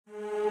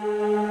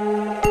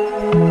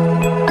The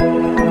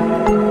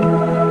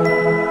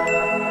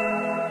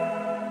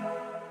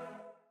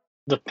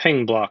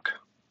PENG block,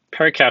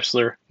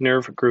 Pericapsular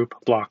Nerve Group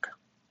block.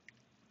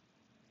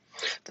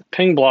 The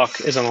PENG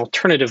block is an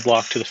alternative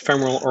block to the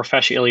femoral or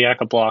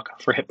fasciitis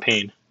block for hip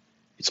pain.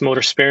 It's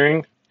motor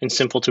sparing and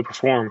simple to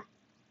perform.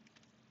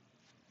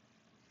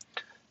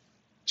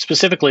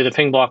 Specifically, the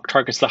PENG block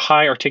targets the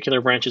high articular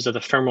branches of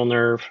the femoral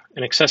nerve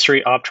and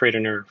accessory obturator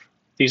nerve.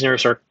 These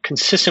nerves are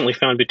consistently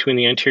found between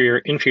the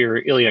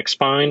anterior-inferior iliac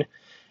spine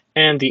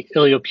and the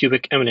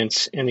iliopubic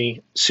eminence in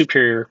the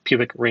superior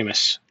pubic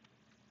ramus.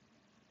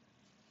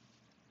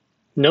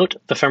 Note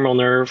the femoral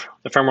nerve,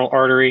 the femoral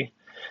artery,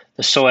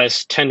 the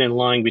psoas tendon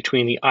lying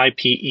between the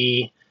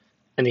IPE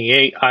and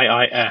the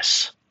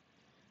AIIS.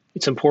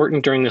 It's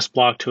important during this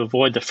block to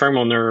avoid the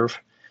femoral nerve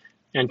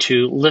and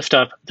to lift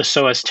up the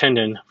psoas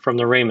tendon from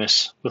the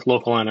ramus with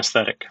local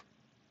anesthetic.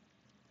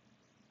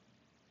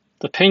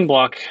 The PENG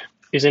block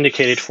is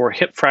indicated for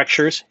hip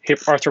fractures, hip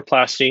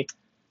arthroplasty,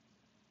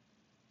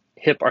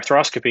 hip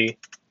arthroscopy,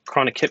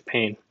 chronic hip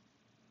pain.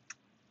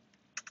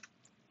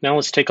 Now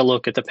let's take a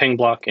look at the PENG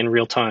block in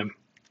real time.